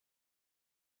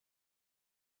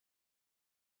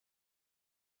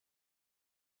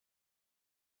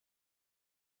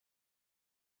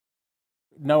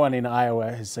no one in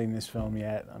Iowa has seen this film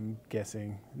yet, I'm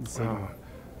guessing.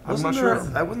 I'm not sure.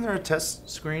 Wasn't there a test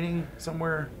screening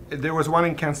somewhere? There was one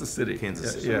in Kansas City.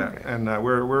 Kansas City. Yeah, okay. And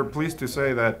we're pleased to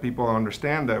say that people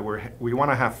understand that we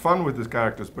want to have fun with these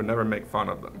characters, but never make fun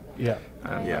of them. Yeah.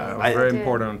 And, it was very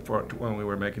important when we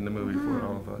were making the movie for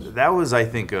all of us. That was, I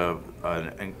think, a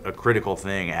critical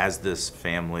thing as this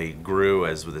family grew,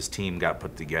 as this team got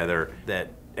put together,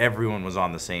 that everyone was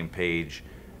on the same page,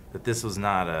 that this was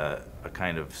not a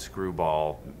kind of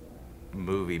screwball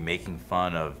movie making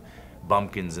fun of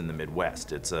bumpkins in the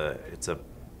Midwest. It's a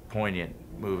poignant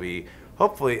movie,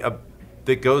 hopefully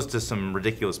that goes to some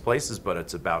ridiculous places, but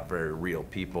it's about very real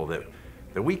people that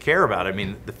we care about. I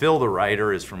mean, Phil, the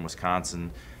writer, is from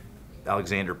Wisconsin.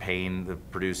 Alexander Payne, the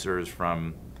producer, is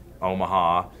from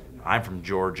Omaha. I'm from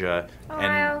Georgia.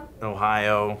 Ohio. And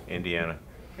Ohio. Indiana.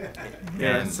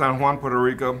 Yeah, San Juan, Puerto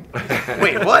Rico.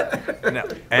 Wait, what? No.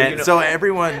 And so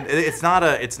everyone, it's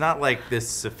not like this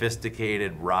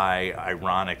sophisticated, wry,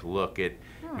 ironic look at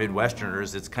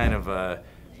Midwesterners. It's kind of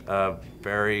a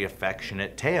very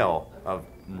affectionate tale of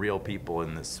real people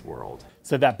in this world.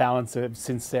 So that balance of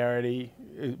sincerity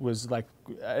was like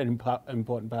an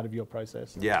important part of your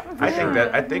process. Yeah,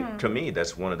 I think to me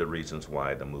that's one of the reasons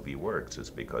why the movie works, is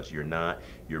because you're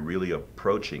really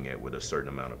approaching it with a certain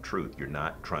amount of truth. You're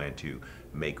not trying to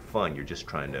make fun. You're just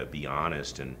trying to be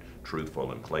honest and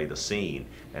truthful and play the scene.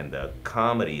 And the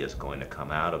comedy is going to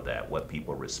come out of that. What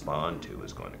people respond to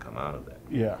is going to come out of that.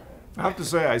 Yeah. I have to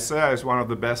say, Isaiah is one of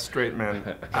the best straight men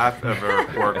I've ever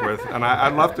worked with, and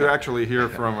I'd love to actually hear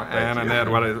from Ann and Ed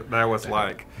what that was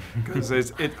like, because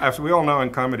as we all know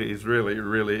in comedy, it's really,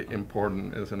 really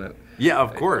important, isn't it? Yeah,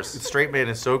 of course. Straight man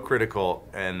is so critical,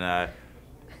 and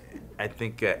I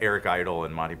think Eric Idle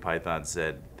and Monty Python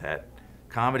said that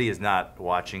comedy is not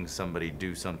watching somebody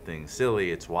do something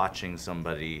silly; it's watching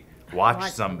somebody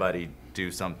watch somebody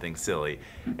do something silly,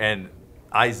 and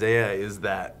Isaiah is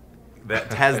that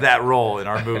has that role in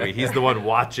our movie. He's the one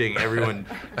watching everyone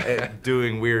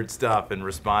doing weird stuff and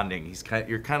responding.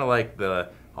 You're kind of like the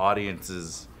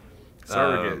audience's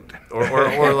surrogate,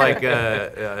 or like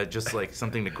just like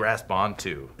something to grasp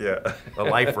onto. Yeah, a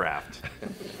life raft.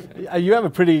 You have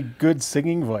a pretty good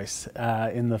singing voice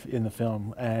in the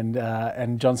film,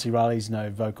 and John C. Reilly's no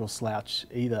vocal slouch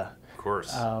either. Of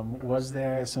course. Was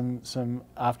there some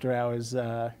after hours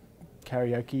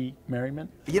karaoke merriment?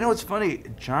 You know, it's funny.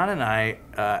 John and I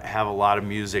have a lot of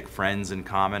music friends in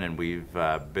common, and we've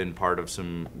been part of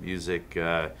some music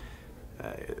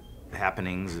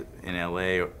happenings in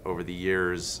LA over the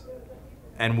years.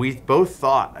 And we both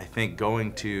thought, I think,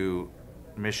 going to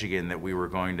Michigan that we were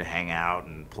going to hang out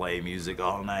and play music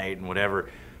all night and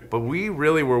whatever. But we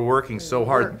really were working so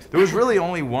hard. There was really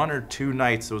only one or two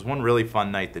nights. There was one really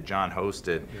fun night that John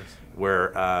hosted,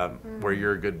 where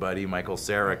your good buddy Michael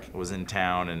Cedar was in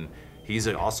town, and he's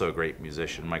also a great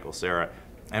musician, Michael Cedar.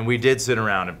 And we did sit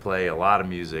around and play a lot of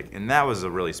music, and that was a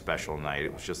really special night.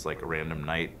 It was just like a random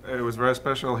night. It was very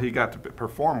special. He got to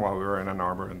perform while we were in Ann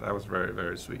Arbor, and that was very,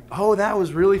 very sweet. Oh, that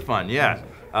was really fun, yeah.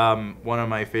 One of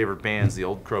my favorite bands, the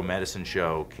Old Crow Medicine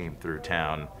Show, came through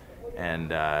town,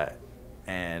 and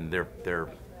they're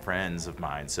friends of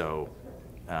mine, so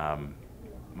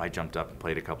I jumped up and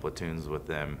played a couple of tunes with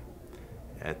them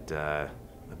at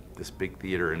this big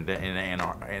theater in Ann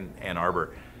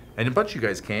Arbor. And a bunch of you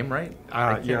guys came, right?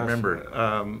 I can't remember.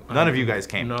 None of you guys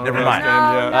came. No, Never mind.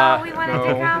 No, we wanted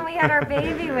to come. We had our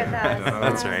baby with us.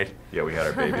 That's right. Yeah, we had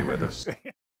our baby with us.